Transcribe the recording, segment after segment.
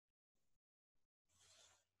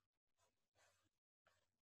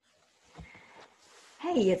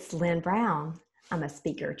Hey, it's Lynn Brown. I'm a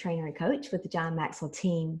speaker, trainer, and coach with the John Maxwell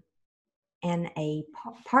team and a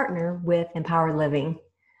partner with Empower Living.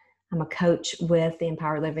 I'm a coach with the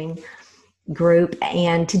Empower Living group.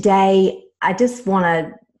 And today I just want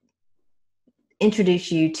to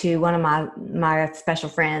introduce you to one of my special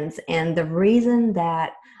friends. And the reason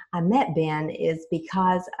that I met Ben is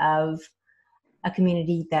because of a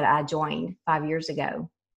community that I joined 5 years ago.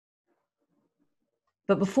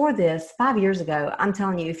 But before this, 5 years ago, I'm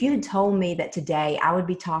telling you, if you had told me that today I would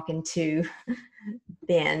be talking to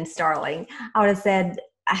Ben Starling, I would have said,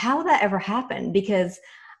 how would that ever happen? Because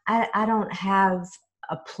I don't have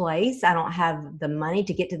a place. I don't have the money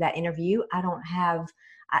to get to that interview.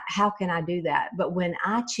 How can I do that? But when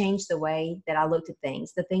I changed the way that I looked at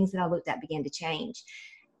things, the things that I looked at began to change.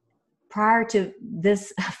 Prior to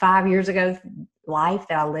this 5 years ago life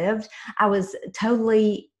that I lived, I was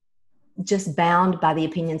totally just bound by the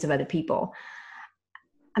opinions of other people.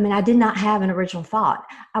 I mean, I did not have an original thought.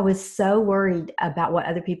 I was so worried about what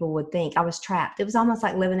other people would think. I was trapped. It was almost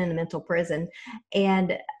like living in a mental prison.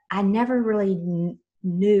 And I never really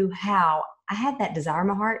knew how. I had that desire in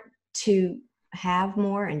my heart to have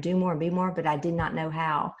more and do more and be more, but I did not know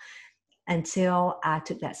how until I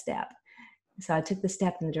took that step. So I took the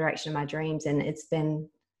step in the direction of my dreams, and it's been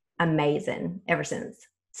amazing ever since.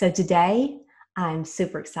 So today, I'm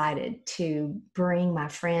super excited to bring my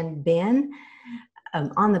friend Ben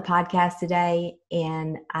on the podcast today.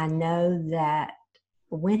 And I know that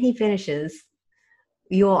when he finishes,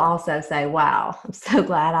 you'll also say, wow, I'm so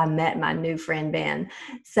glad I met my new friend, Ben.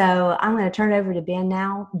 So I'm going to turn it over to Ben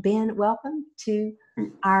now. Ben, welcome to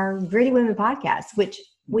our Gritty Women podcast, which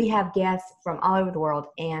we have guests from all over the world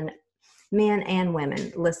and men and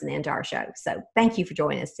women listening to our show. So thank you for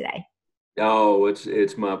joining us today. Oh,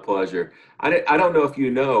 it's my pleasure. I don't know if you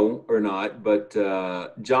know or not, but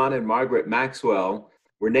John and Margaret Maxwell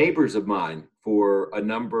were neighbors of mine for a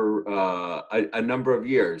number of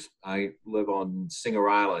years. I live on Singer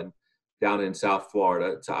Island down in South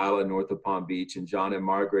Florida. It's an island north of Palm Beach, and John and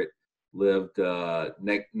Margaret lived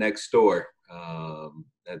next door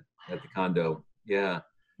at the condo. Yeah.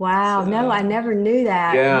 Wow. No, I never knew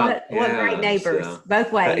that. Yeah, What great yeah. neighbors,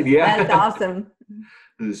 both ways. Yeah. That's awesome.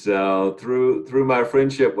 So through my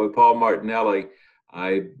friendship with Paul Martinelli,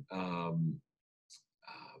 I um,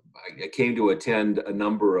 I came to attend a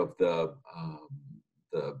number of the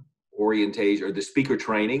orientation or the speaker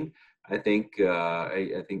training. I think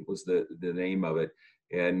was the name of it,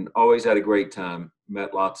 and always had a great time.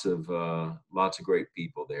 Met lots of great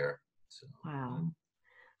people there. So Wow. I'm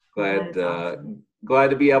Well, that glad is awesome. glad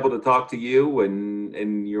to be able to talk to you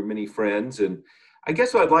and your many friends. And I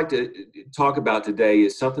guess what I'd like to talk about today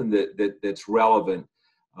is something that's relevant,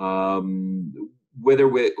 whether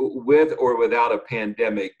with or without a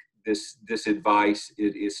pandemic. This advice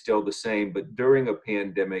is still the same, but during a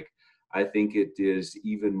pandemic, I think it is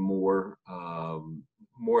even more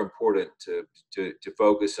important to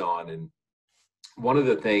focus on. And one of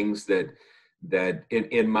the things that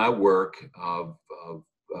in my work of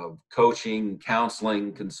coaching,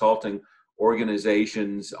 counseling, consulting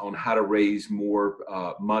organizations on how to raise more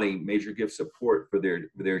money, major gift support for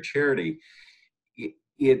their charity,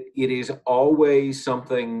 it is always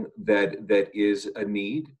something that is a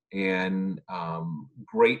need, and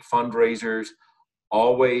great fundraisers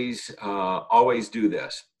always do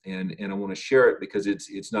this. And I want to share it because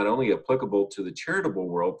it's not only applicable to the charitable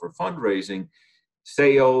world for fundraising,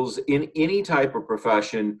 sales, in any type of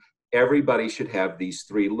profession. Everybody should have these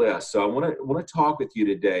three lists. So I want to talk with you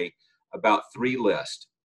today about three lists,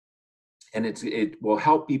 and it will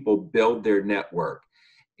help people build their network.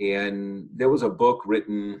 And there was a book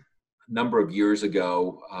written a number of years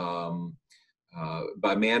ago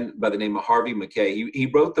by a man by the name of Harvey Mackay. He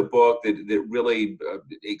wrote the book that really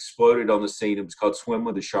exploded on the scene. It was called Swim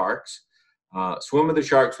with the Sharks. Swim with the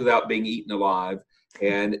Sharks Without Being Eaten Alive.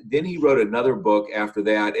 And then he wrote another book after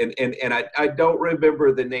that. And I don't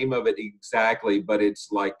remember the name of it exactly, but it's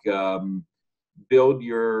like build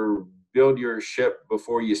your ship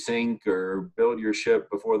before you sink, or build your ship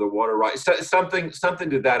before the water rises. Something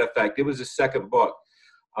to that effect. It was a second book.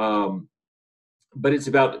 But it's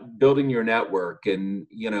about building your network. And,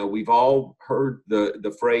 we've all heard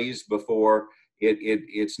the phrase before.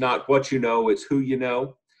 It's not what you know, it's who you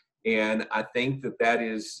know. And I think that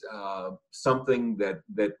is something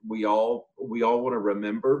that we all want to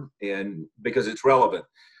remember, and because it's relevant.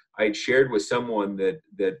 I had shared with someone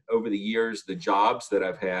that over the years, the jobs that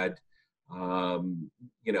I've had,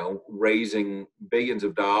 raising billions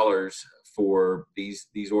of dollars for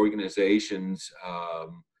these organizations,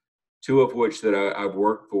 two of which that I've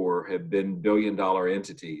worked for have been billion-dollar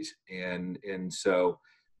entities, and so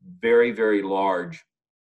very, very large.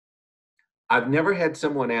 I've never had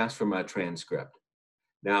someone ask for my transcript.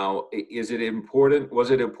 Now, is it important?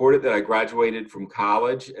 Was it important that I graduated from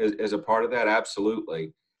college as a part of that?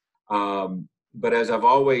 Absolutely. But as I've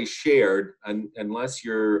always shared, unless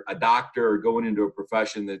you're a doctor or going into a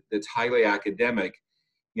profession that's highly academic,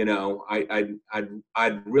 you know,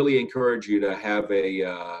 I'd really encourage you to have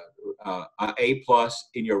a plus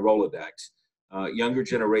in your Rolodex. Younger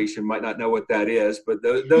generation might not know what that is, but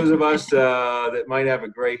those of us that might have a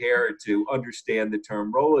gray hair to understand the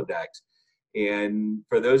term Rolodex. And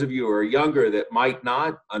for those of you who are younger that might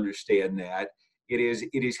not understand that, it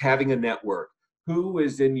is having a network. Who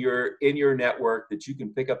is in your network that you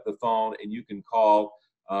can pick up the phone and you can call,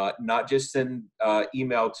 not just send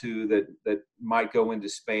email to that might go into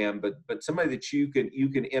spam, but somebody that you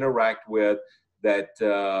can interact with that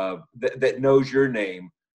that knows your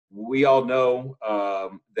name. We all know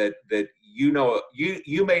that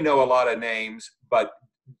you may know a lot of names, but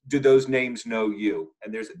do those names know you?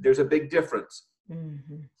 And there's a big difference.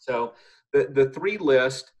 Mm-hmm. So the three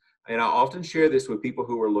list, and I often share this with people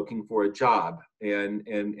who are looking for a job,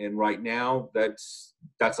 and right now that's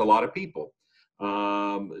a lot of people.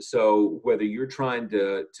 So whether you're trying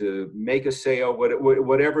to make a sale,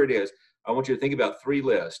 whatever it is, I want you to think about three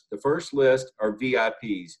lists. The first list are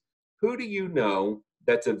VIPs. Who do you know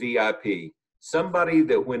that's a VIP? Somebody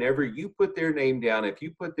that whenever you put their name down, if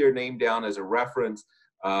you put their name down as a reference,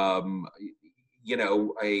 you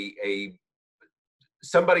know,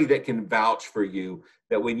 somebody that can vouch for you,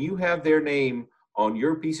 that when you have their name on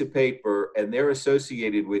your piece of paper and they're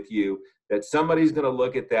associated with you, that somebody's going to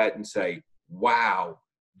look at that and say, wow,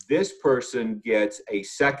 this person gets a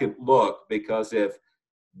second look, because if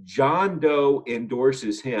John Doe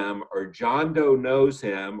endorses him, or John Doe knows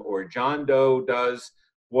him, or John Doe does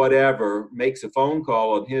whatever, makes a phone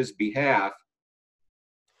call on his behalf,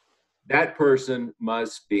 that person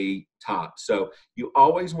must be top. So you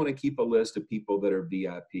always want to keep a list of people that are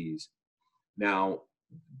VIPs. Now,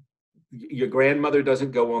 your grandmother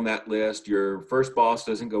doesn't go on that list. Your first boss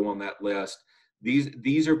doesn't go on that list.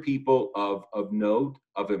 These are people of note,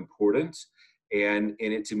 of importance. And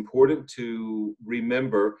it's important to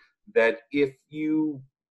remember that a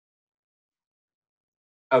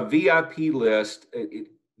VIP list, it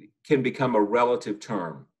can become a relative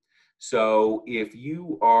term. So if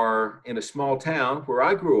you are in a small town where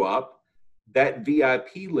I grew up, that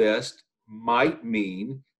VIP list might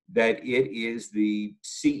mean that it is the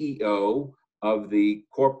CEO of the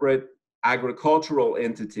corporate agricultural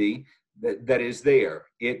entity that is there.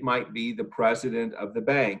 It might be the president of the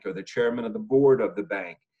bank or the chairman of the board of the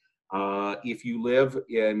bank. If you live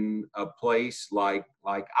in a place like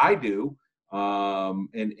I do,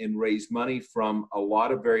 and raise money from a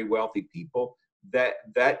lot of very wealthy people,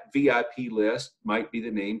 that VIP list might be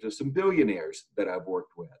the names of some billionaires that I've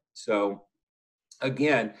worked with. So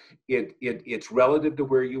again, it's relative to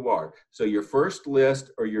where you are. So your first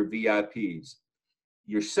list are your VIPs.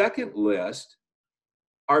 Your second list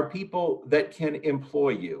are people that can employ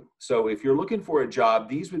you. So if you're looking for a job,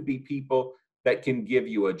 these would be people that can give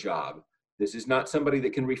you a job. This is not somebody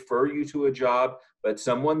that can refer you to a job, but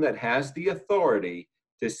someone that has the authority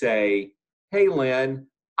to say, hey, Lynn,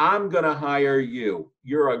 I'm going to hire you.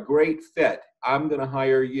 You're a great fit. I'm going to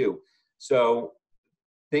hire you. So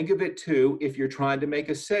think of it too, if you're trying to make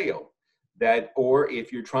a sale, or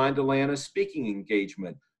if you're trying to land a speaking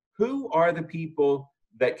engagement, who are the people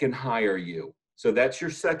that can hire you? So that's your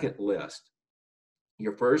second list.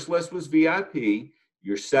 Your first list was VIP.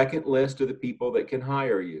 Your second list are the people that can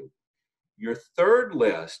hire you. Your third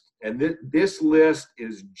list, and this list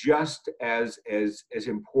is just as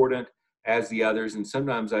important as the others, and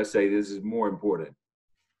sometimes I say this is more important.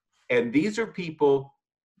 And these are people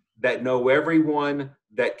that know everyone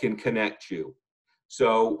that can connect you.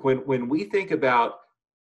 So when we think about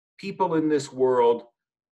people in this world,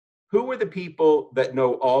 who are the people that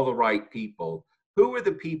know all the right people? Who are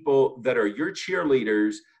the people that are your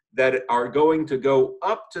cheerleaders that are going to go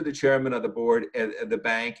up to the chairman of the board at the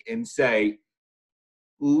bank and say,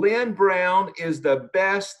 Lynn Brown is the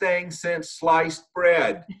best thing since sliced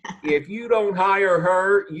bread. If you don't hire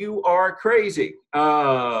her, you are crazy.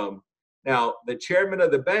 Now, the chairman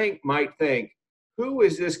of the bank might think, who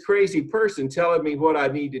is this crazy person telling me what I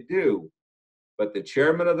need to do? But the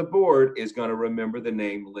chairman of the board is going to remember the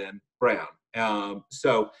name Lynn Brown.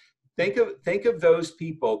 So think of those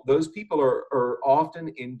people. Those people are often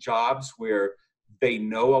in jobs where they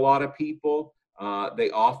know a lot of people. They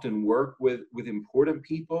often work with important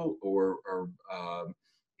people,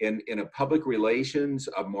 in a public relations,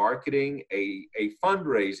 a marketing, a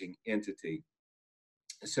fundraising entity.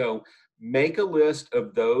 So make a list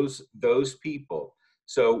of those people.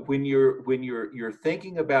 So when you're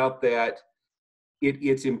thinking about that,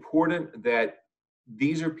 it's important that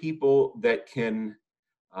these are people that can.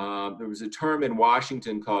 There was a term in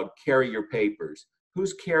Washington called "carry your papers."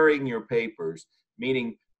 Who's carrying your papers?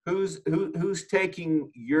 Meaning, who's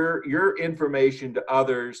taking your information to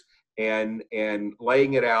others and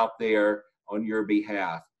laying it out there on your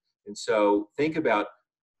behalf. And so think about,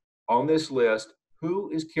 on this list, who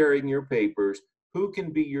is carrying your papers, who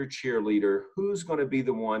can be your cheerleader, who's going to be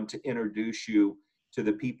the one to introduce you to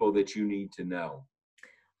the people that you need to know.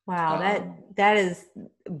 Wow, that is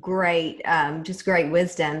great. Just great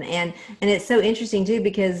wisdom. And it's so interesting too,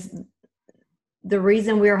 because the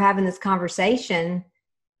reason we're having this conversation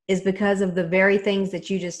is because of the very things that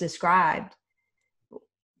you just described.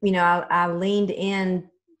 You know, I leaned in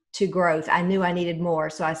to growth. I knew I needed more.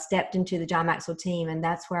 So I stepped into the John Maxwell team, and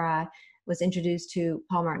that's where I was introduced to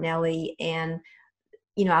Paul Martinelli. And,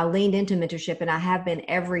 you know, I leaned into mentorship, and I have been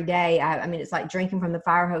every day. I mean, it's like drinking from the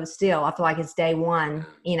fire hose still. I feel like it's day one,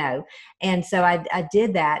 you know. And so I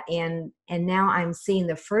did that, and now I'm seeing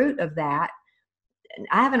the fruit of that.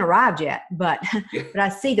 I haven't arrived yet, but I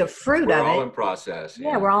see the fruit of it. We're all in process.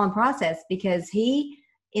 Yeah, we're all in process, because he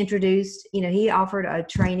introduced, you know, he offered a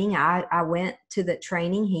training. I went to the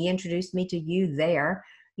training. He introduced me to you there,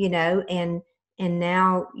 you know, and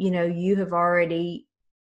now, you know, you have already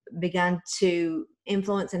begun to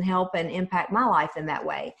influence and help and impact my life in that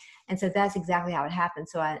way. And so that's exactly how it happened.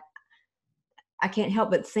 So I can't help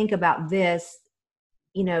but think about this,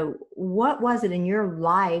 you know, what was it in your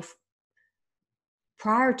life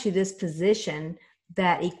prior to this position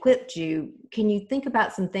that equipped you? Can you think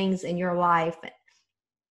about some things in your life,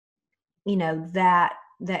 you know, that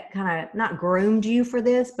kind of not groomed you for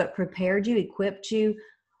this, but prepared you, equipped you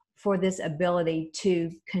for this ability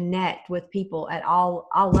to connect with people at all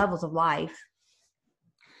levels of life?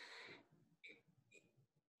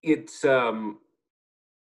 It's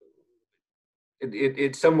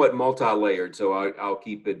somewhat multi-layered, so I'll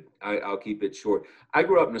keep it short. I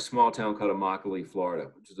grew up in a small town called Immokalee, Florida,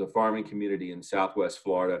 which is a farming community in Southwest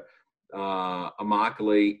Florida.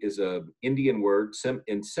 Immokalee is a Indian word.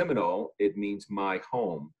 In Seminole, it means my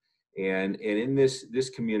home. And in this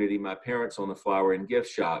community, my parents own a flower and gift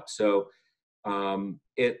shop. So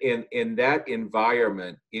in that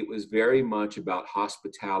environment, it was very much about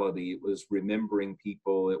hospitality. It was remembering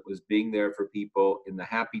people. It was being there for people in the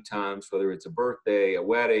happy times, whether it's a birthday, a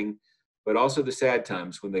wedding, but also the sad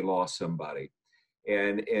times when they lost somebody.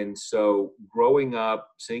 And so growing up,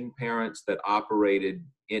 seeing parents that operated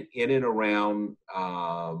in and around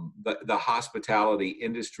the hospitality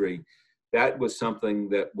industry, that was something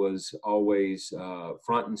that was always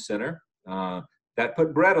front and center. That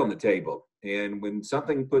put bread on the table. And when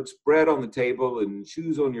something puts bread on the table and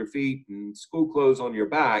shoes on your feet and school clothes on your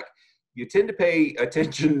back, you tend to pay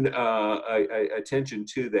attention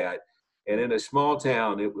to that. And in a small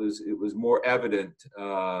town, it was more evident.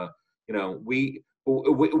 You know, we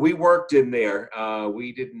worked in there.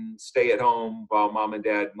 We didn't stay at home while mom and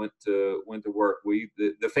dad went to work.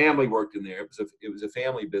 The family worked in there. It was a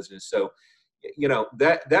family business. So, you know,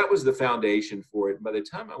 that was the foundation for it. By the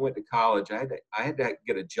time I went to college, I had to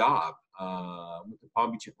get a job. Went to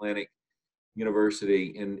Palm Beach Atlantic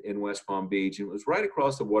University in West Palm Beach, and it was right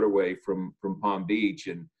across the waterway from Palm Beach.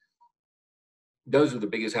 And those were the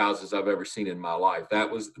biggest houses I've ever seen in my life.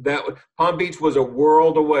 Palm Beach was a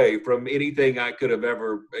world away from anything I could have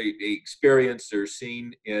ever experienced or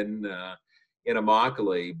seen in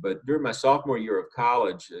Immokalee. But during my sophomore year of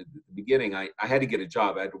college, at the beginning, I had to get a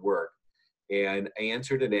job. I had to work. And I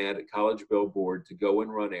answered an ad at College Billboard to go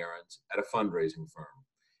and run errands at a fundraising firm.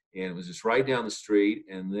 And it was just right down the street.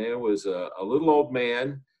 And there was a little old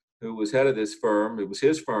man who was head of this firm. It was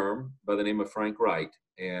his firm, by the name of Frank Wright.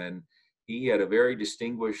 And he had a very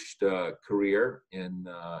distinguished career in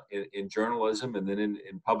journalism and then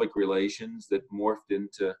in public relations that morphed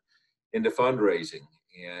into fundraising.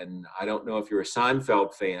 And I don't know if you're a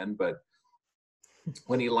Seinfeld fan, but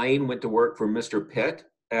when Elaine went to work for Mr. Pitt,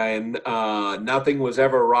 and nothing was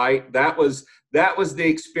ever right. That was the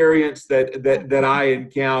experience that I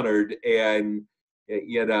encountered, and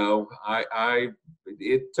you know,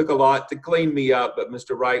 it took a lot to clean me up, but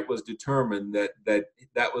Mr. Wright was determined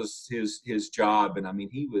that was his job. And I mean,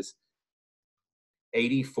 he was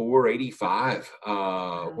 84, 85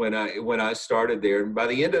 when I started there, and by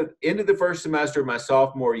the end of the first semester of my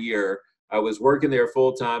sophomore year, I was working there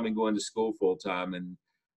full time and going to school full time. And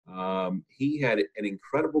he had an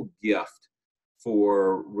incredible gift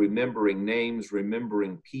for remembering names,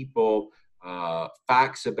 remembering people,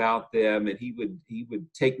 facts about them, and he would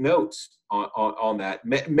take notes on that,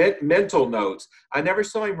 mental notes. I never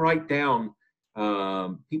saw him write down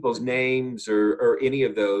people's names or any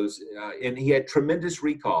of those, and he had tremendous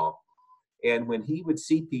recall. And when he would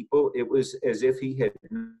see people, it was as if he had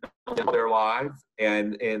known their lives,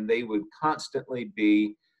 and they would constantly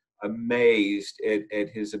be amazed at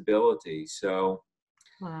his ability. So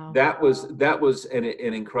Wow. that was an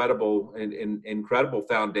incredible incredible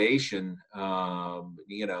foundation.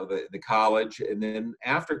 The college, and then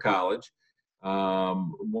after college,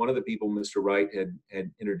 one of the people Mr. Wright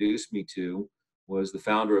had introduced me to was the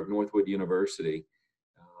founder of Northwood University,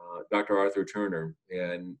 Dr. Arthur Turner,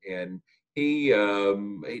 and he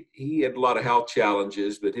had a lot of health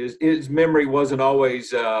challenges, but his memory wasn't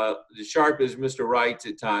always as sharp as Mr. Wright's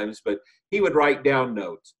at times. But he would write down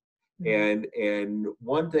notes. And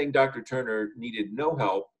one thing Dr. Turner needed no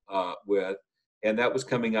help with, and that was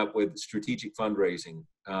coming up with strategic fundraising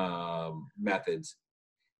methods.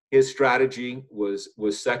 His strategy was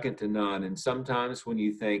second to none. And sometimes when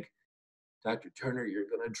you think, Dr. Turner, you're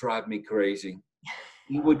going to drive me crazy,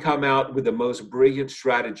 he would come out with the most brilliant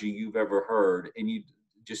strategy you've ever heard, and you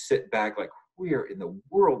just sit back like, where in the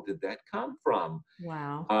world did that come from?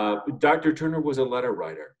 Wow. Dr. Turner was a letter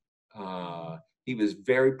writer. He was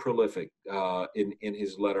very prolific in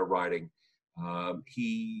his letter writing.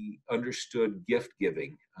 He understood gift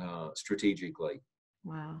giving strategically.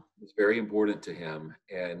 Wow. It was very important to him,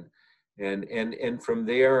 and from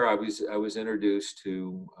there I was introduced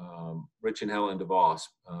to Rich and Helen DeVos,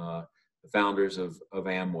 the founders of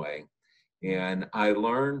Amway, and I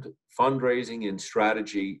learned fundraising and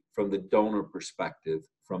strategy from the donor perspective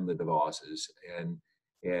from the DeVosses,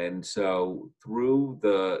 and so through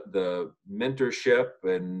the mentorship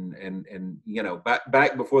and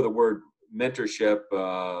back before the word mentorship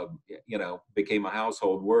became a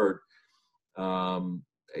household word,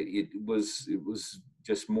 it was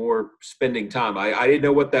just more spending time. I didn't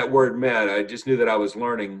know what that word meant. I just knew that I was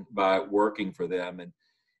learning by working for them.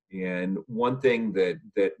 And one thing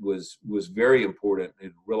that was very important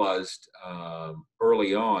and realized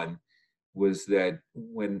early on was that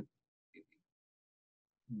when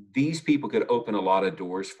these people could open a lot of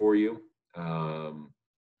doors for you,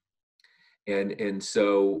 and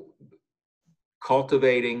so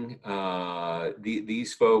cultivating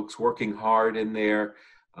these folks, working hard in there.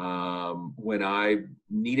 When I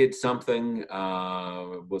needed something,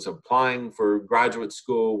 was applying for graduate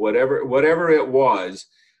school, whatever it was,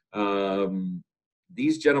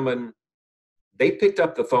 these gentlemen, they picked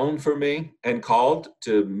up the phone for me and called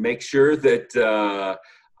to make sure that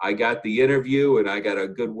I got the interview and I got a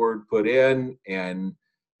good word put in, and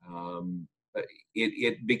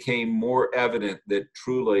it became more evident that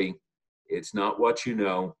truly it's not what you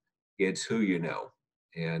know, it's who you know.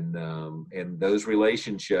 And those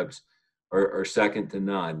relationships are second to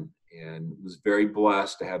none, and was very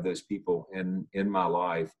blessed to have those people in my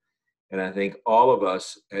life. And I think all of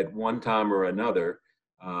us at one time or another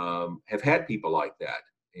have had people like that.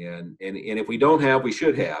 And if we don't have, we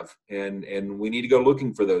should have, and we need to go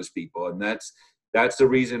looking for those people. And that's the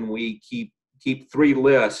reason we keep 3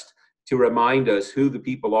 lists to remind us who the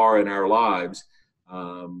people are in our lives,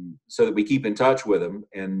 so that we keep in touch with them,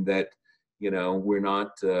 and that we're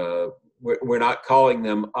not calling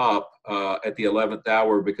them up at the 11th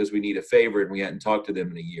hour because we need a favor and we hadn't talked to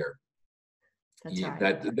them in a year. That's right.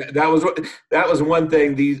 That was one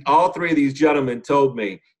thing all 3 of these gentlemen told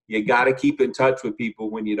me. You got to keep in touch with people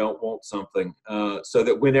when you don't want something, so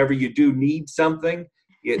that whenever you do need something,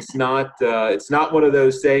 it's not one of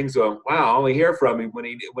those things. Well, wow, I only hear from him when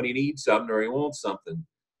he needs something or he wants something.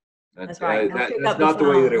 That's right. That's not the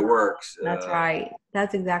way that it works. That's right.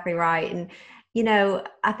 That's exactly right. And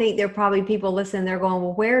I think there are probably people listening. They're going,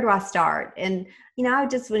 well, where do I start? And I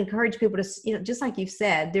just would encourage people to, just like you've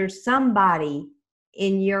said, there's somebody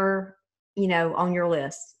in your, on your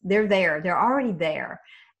list. They're there. They're already there.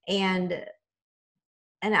 And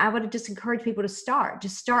I would just encourage people to start.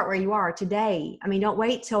 Just start where you are today. I mean, don't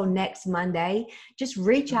wait till next Monday. Just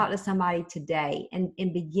reach out to somebody today and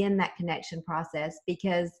begin that connection process.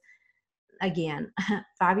 Because, again,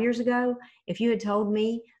 5 years ago, if you had told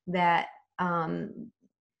me that I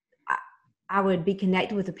would be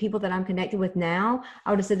connected with the people that I'm connected with now, I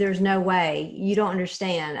would have said, there's no way. You don't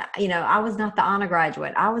understand. I was not the honor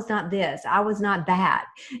graduate. I was not this. I was not that.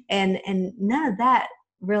 And none of that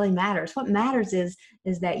really matters. What matters is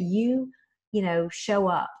that you show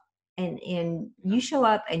up and you show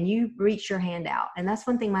up and you reach your hand out. And that's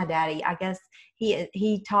one thing my daddy, I guess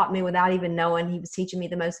he taught me without even knowing. He was teaching me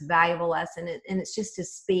the most valuable lesson. And it's just to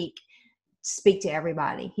speak speak to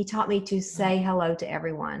everybody. He taught me to say hello to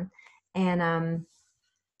everyone. And,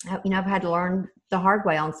 I've had to learn the hard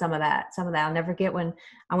way on some of that. I'll never forget when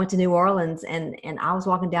I went to New Orleans and I was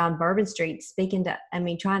walking down Bourbon Street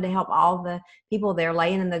trying to help all the people there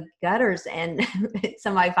laying in the gutters. And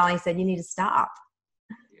somebody finally said, "You need to stop.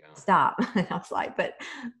 Yeah. Stop." And I was like, but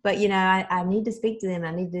I need to speak to them. I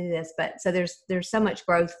need to do this. But so there's so much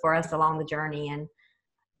growth for us along the journey. And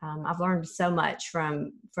I've learned so much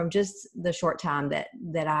from just the short time that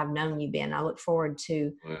I've known you, Ben. I look forward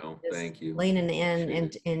to thank you. leaning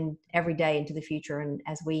in every day into the future, and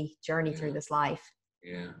as we journey through this life.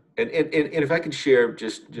 Yeah, and if I could share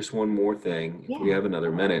just one more thing, if we have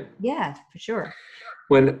another minute. Yeah, for sure.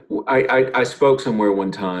 When I spoke somewhere one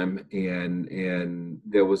time, and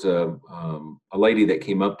there was a lady that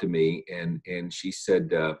came up to me, and she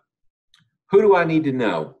said, "Who do I need to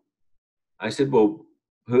know?" I said, "Well,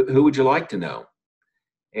 who would you like to know?"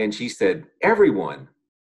 And she said, "Everyone."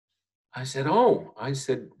 I said, "Oh," I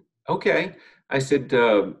said, "Okay." I said,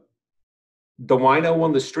 "The wino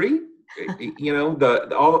on the street, you know,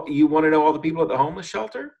 you want to know all the people at the homeless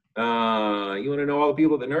shelter? You want to know all the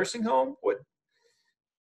people at the nursing home? What?"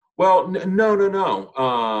 Well, no.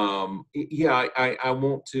 Yeah, I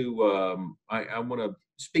want to, I want to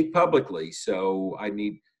speak publicly, so I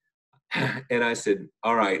need. And I said,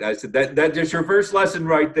 "All right." I said, that's just your first lesson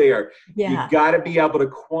right there. Yeah. You've got to be able to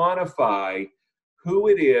quantify who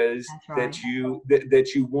it is that you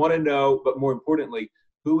want to know, but more importantly,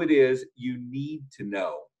 who it is you need to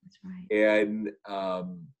know. That's right. And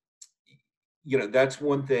that's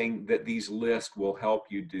one thing that these lists will help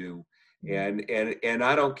you do. And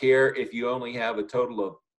I don't care if you only have a total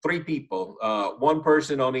of 3 people, one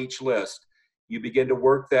person on each list. You begin to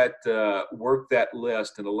work that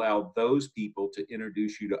list and allow those people to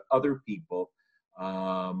introduce you to other people,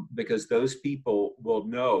 because those people will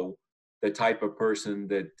know the type of person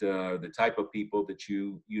the type of people that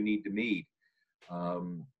you need to meet.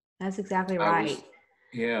 That's exactly right.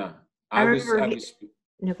 No,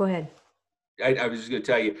 go ahead. I was just going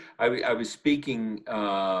to tell you, I was speaking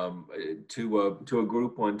to a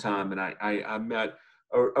group one time, and I met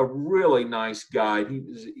a really nice guy.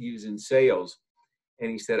 He was in sales,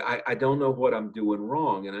 and he said, I don't know what I'm doing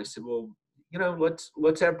wrong. And I said, "Well,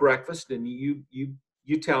 let's have breakfast, and you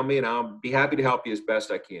tell me, and I'll be happy to help you as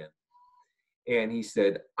best I can." And he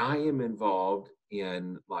said, "I am involved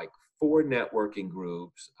in like 4 networking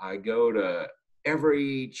groups. I go to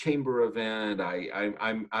every chamber event.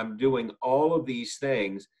 I'm doing all of these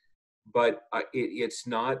things, but it's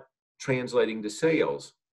not translating to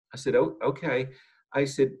sales." I said, "Oh, okay." I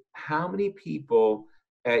said, "How many people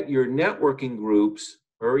at your networking groups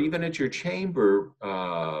or even at your chamber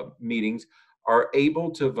meetings are able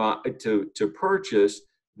to purchase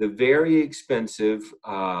the very expensive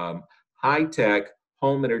high-tech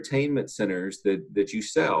home entertainment centers that you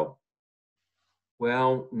sell?"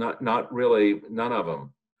 "Well, not really, none of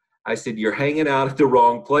them." I said, "You're hanging out at the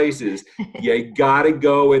wrong places. You got to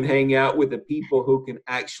go and hang out with the people who can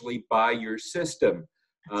actually buy your system."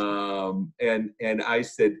 And I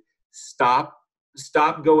said, stop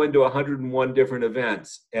going to 101 different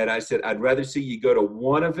events. And I said, "I'd rather see you go to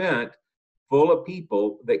one event full of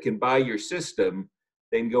people that can buy your system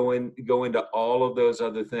than go into all of those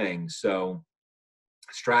other things." So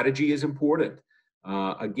strategy is important.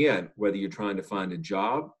 Again, whether you're trying to find a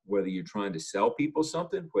job, whether you're trying to sell people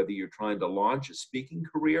something, whether you're trying to launch a speaking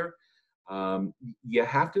career, you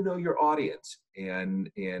have to know your audience,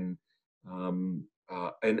 and an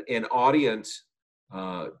audience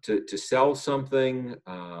to sell something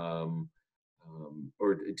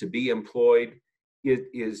or to be employed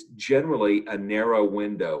is generally a narrow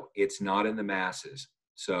window. It's not in the masses.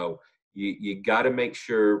 So you got to make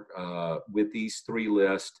sure with these 3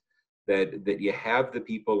 lists that you have the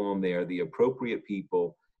people on there, the appropriate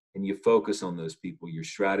people, and you focus on those people. Your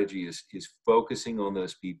strategy is focusing on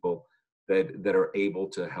those people that are able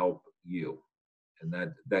to help you,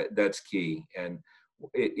 and that's key. And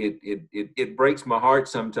it breaks my heart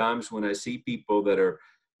sometimes when I see people that are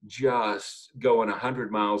just going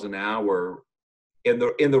 100 miles an hour in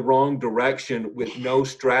the wrong direction with no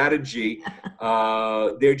strategy.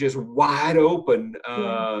 They're just wide open.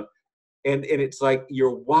 And it's like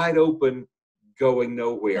you're wide open, going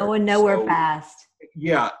nowhere. Going nowhere fast.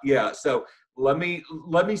 Yeah. So let me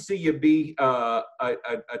see you be a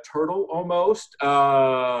turtle almost,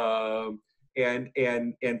 and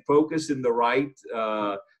focus in the right.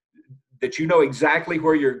 That you know exactly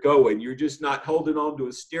where you're going. You're just not holding on to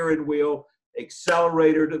a steering wheel,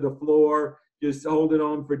 accelerator to the floor, just holding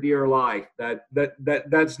on for dear life.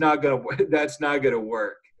 That's not gonna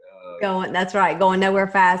work. That's right. Going nowhere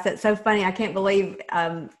fast. That's so funny. I can't believe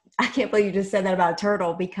you just said that about a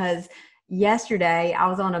turtle, because yesterday I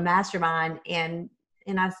was on a mastermind and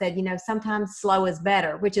I said, sometimes slow is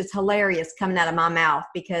better, which is hilarious coming out of my mouth,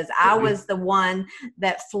 because I was the one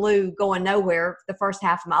that flew going nowhere the first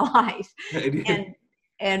half of my life.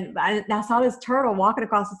 And I saw this turtle walking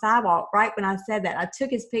across the sidewalk right when I said that. I took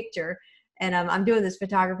his picture, and I'm doing this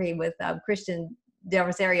photography with Christian Del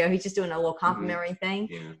Rosario. He's just doing a little complimentary thing.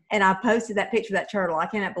 Yeah. And I posted that picture of that turtle. I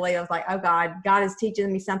cannot believe, I was like, oh God is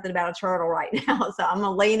teaching me something about a turtle right now. So I'm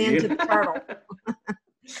going to lean into the turtle.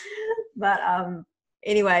 But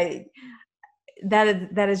anyway,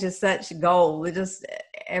 that is just such gold. It's just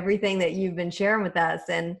everything that you've been sharing with us.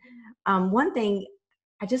 And one thing,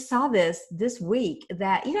 I just saw this week,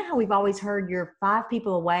 that, how we've always heard you're 5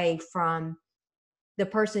 people away from the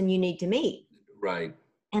person you need to meet. Right.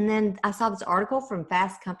 And then I saw this article from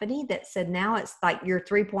Fast Company that said now it's like you're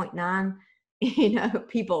 3.9,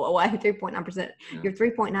 people away, 3.9%. Yeah. You're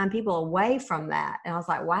 3.9 people away from that. And I was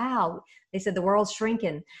like, wow. They said the world's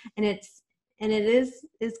shrinking, and it is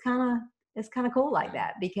kind of cool like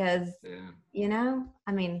that, because,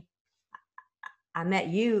 I mean, I met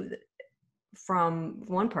you from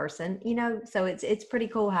one person, so it's pretty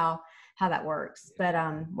cool how that works. But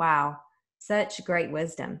wow, such great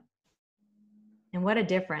wisdom. And what a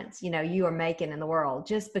difference, you are making in the world,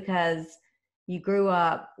 just because you grew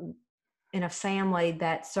up in a family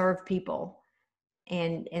that served people,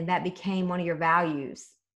 and that became one of your values,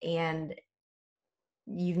 and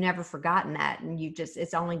you've never forgotten that. And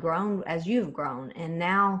it's only grown as you've grown. And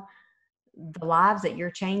now the lives that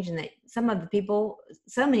you're changing, that so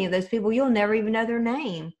many of those people, you'll never even know their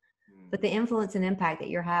name, but the influence and impact that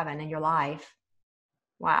you're having in your life.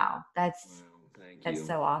 Wow. That's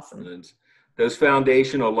so awesome. And those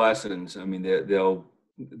foundational lessons, I mean, they'll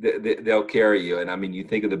carry you. And I mean, you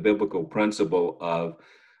think of the biblical principle of,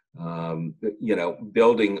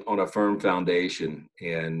 building on a firm foundation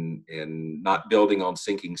and not building on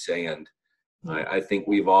sinking sand. Yeah. I think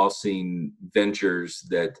we've all seen ventures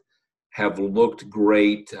that have looked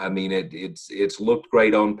great. I mean, it's looked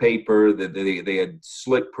great on paper, that they had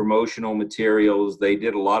slick promotional materials. They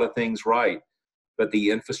did a lot of things right, but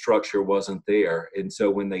the infrastructure wasn't there. And so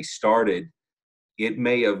when they started, it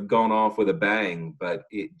may have gone off with a bang, but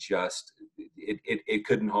it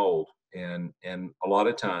couldn't hold. And a lot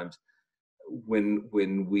of times when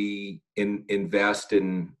we invest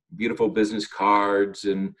in beautiful business cards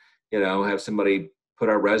and, have somebody put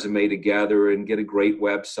our resume together and get a great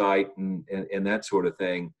website and that sort of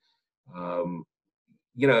thing,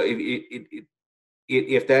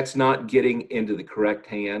 if that's not getting into the correct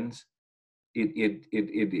hands,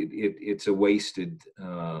 it's a wasted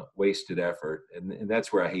effort, and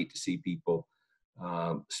that's where I hate to see people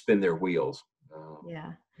spin their wheels.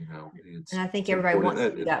 Yeah. And I think everybody wants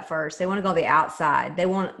to do that first. They want to go the outside. They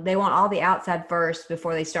want all the outside first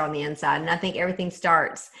before they start on the inside. And I think everything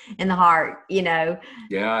starts in the heart, Yeah,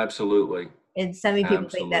 absolutely. And so many people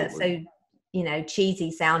think that's so, cheesy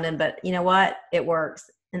sounding, but you know what? It works.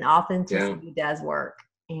 And authenticity does work.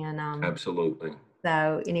 And absolutely.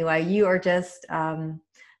 So anyway, you are just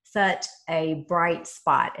such a bright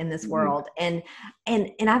spot in this world. And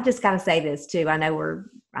I've just got to say this too. I know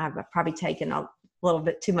I've probably taken a little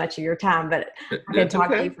bit too much of your time, but I could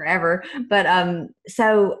talk to you forever. But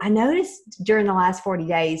so I noticed during the last 40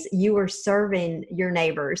 days, you were serving your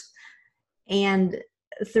neighbors, and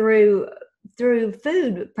through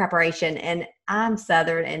food preparation. And I'm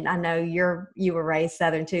Southern, and I know you were raised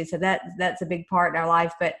Southern too. So that's a big part in our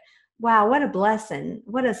life. But wow, what a blessing.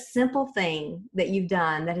 What a simple thing that you've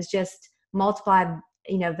done that has just multiplied,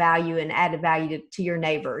 value and added value to your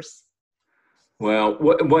neighbors. Well,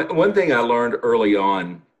 one thing I learned early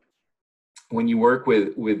on, when you work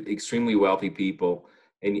with extremely wealthy people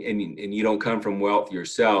and you don't come from wealth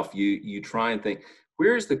yourself, you try and think,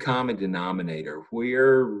 where's the common denominator?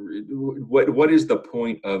 What is the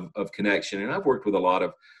point of connection? And I've worked with a lot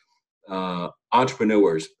of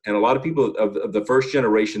entrepreneurs and a lot of people of the first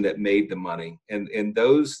generation that made the money, and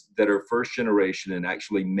those that are first generation and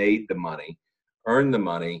actually made the money, earned the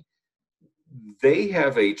money, they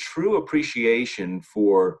have a true appreciation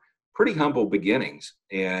for pretty humble beginnings.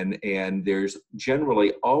 And there's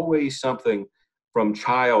generally always something from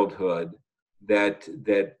childhood that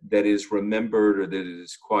is remembered, or that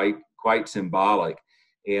is quite symbolic.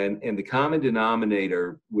 And the common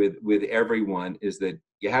denominator with everyone is that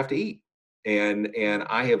you have to eat. And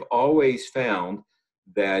I have always found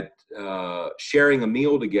that sharing a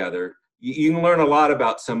meal together, you can learn a lot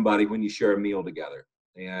about somebody when you share a meal together.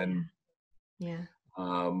 And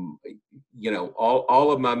all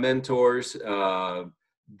of my mentors,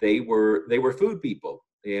 they were food people,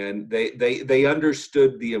 and they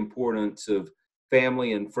understood the importance of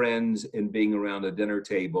family and friends and being around a dinner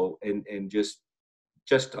table and just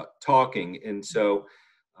talking. And so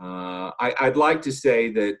I'd like to say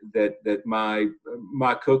that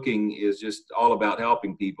my cooking is just all about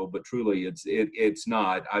helping people, but truly it's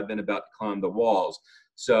not. I've been about to climb the walls.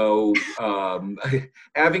 So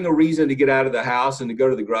having a reason to get out of the house and to go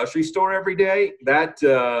to the grocery store every day, that's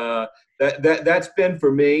been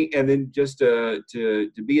for me. And then just to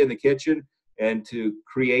be in the kitchen and to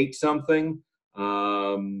create something.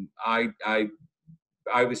 I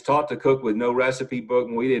was taught to cook with no recipe book,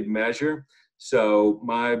 and we didn't measure. So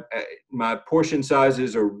my portion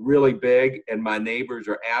sizes are really big, and my neighbors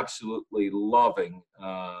are absolutely loving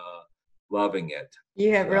it.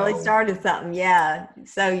 You have really started something, yeah.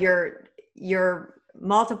 So you're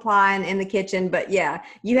multiplying in the kitchen, but yeah,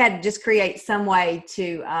 you had to just create some way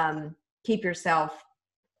to keep yourself,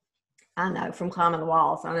 I know, from climbing the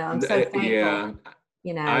walls. I know, I'm so thankful. Yeah,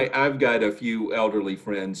 you know, I've got a few elderly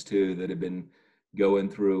friends too that have been going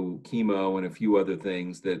through chemo and a few other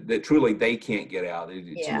things that truly they can't get out.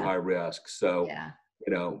 It's too high risk. So,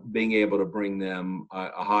 being able to bring them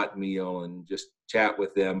a hot meal and just chat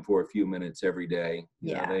with them for a few minutes every day,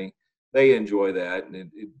 you know, they enjoy that.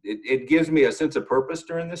 And it gives me a sense of purpose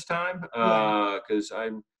during this time because I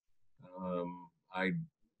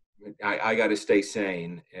got to stay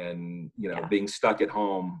sane, and, being stuck at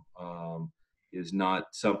home is not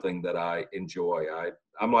something that I enjoy.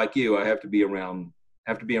 I'm like you. I have to be around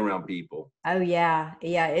people. Oh yeah.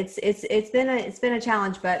 It's been a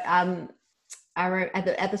challenge, but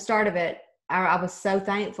at the start of it, I was so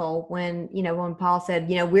thankful when Paul said,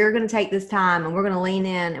 we're going to take this time and we're going to lean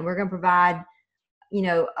in and we're going to provide,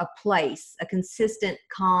 a place, a consistent,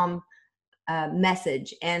 calm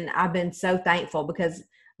message. And I've been so thankful because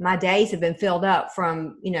my days have been filled up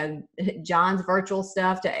from, John's virtual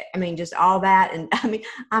stuff to, just all that. And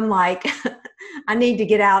I'm like, I need to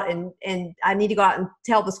get out and I need to go out and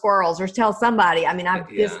tell the squirrels or tell somebody. I've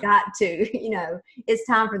just got to, it's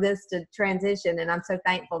time for this to transition. And I'm so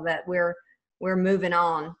thankful that we're moving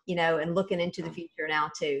on, and looking into the future now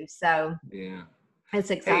too. So it's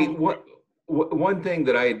exciting. Hey, one thing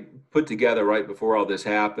that I put together right before all this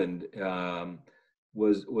happened,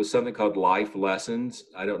 was something called Life Lessons.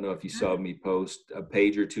 I don't know if you saw me post a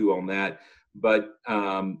page or two on that, but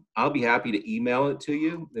I'll be happy to email it to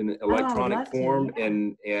you in electronic form.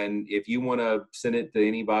 And if you want to send it to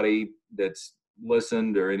anybody that's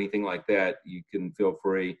listened or anything like that, you can feel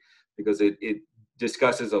free, because it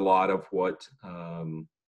discusses a lot of what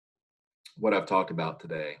I've talked about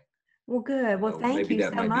today. Well, good. Well, thank you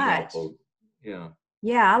so much. Yeah.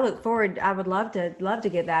 Yeah, I look forward. I would love to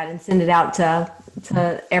get that and send it out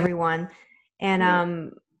to everyone.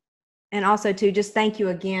 And and also too, just thank you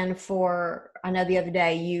again for, I know the other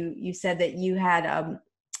day you said that you had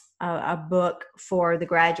a book for the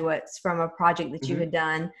graduates from a project that you had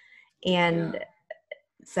done. And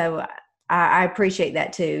so I appreciate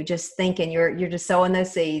that too. Just thinking you're just sowing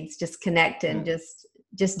those seeds, just connecting,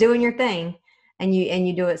 just doing your thing. And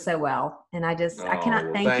you do it so well. And I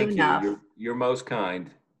cannot thank you enough. You're most kind.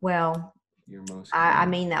 Well, you're most kind. I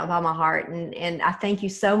mean that with all my heart. And I thank you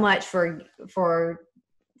so much for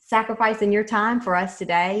sacrificing your time for us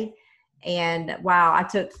today. And wow, I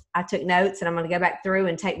took notes, and I'm going to go back through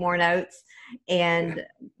and take more notes and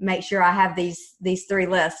make sure I have these three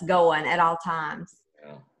lists going at all times.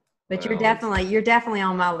 Yeah. But you're definitely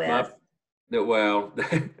on my list. Well,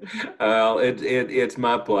 it's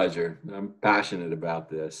my pleasure. I'm passionate about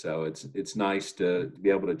this, so it's nice to be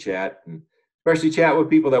able to chat, and especially chat with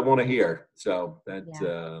people that want to hear. So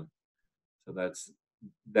that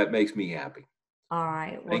makes me happy. All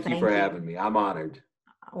right. Well, thank you for having me. I'm honored.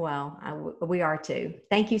 Well, we are too.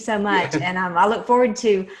 Thank you so much, and I look forward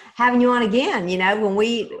to having you on again. When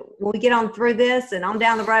we get on through this and on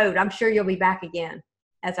down the road, I'm sure you'll be back again.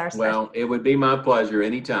 As our special. Well, it would be my pleasure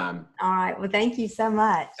anytime. All right. Well, thank you so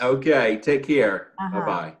much. Okay. Take care.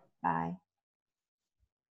 Bye-bye. Bye.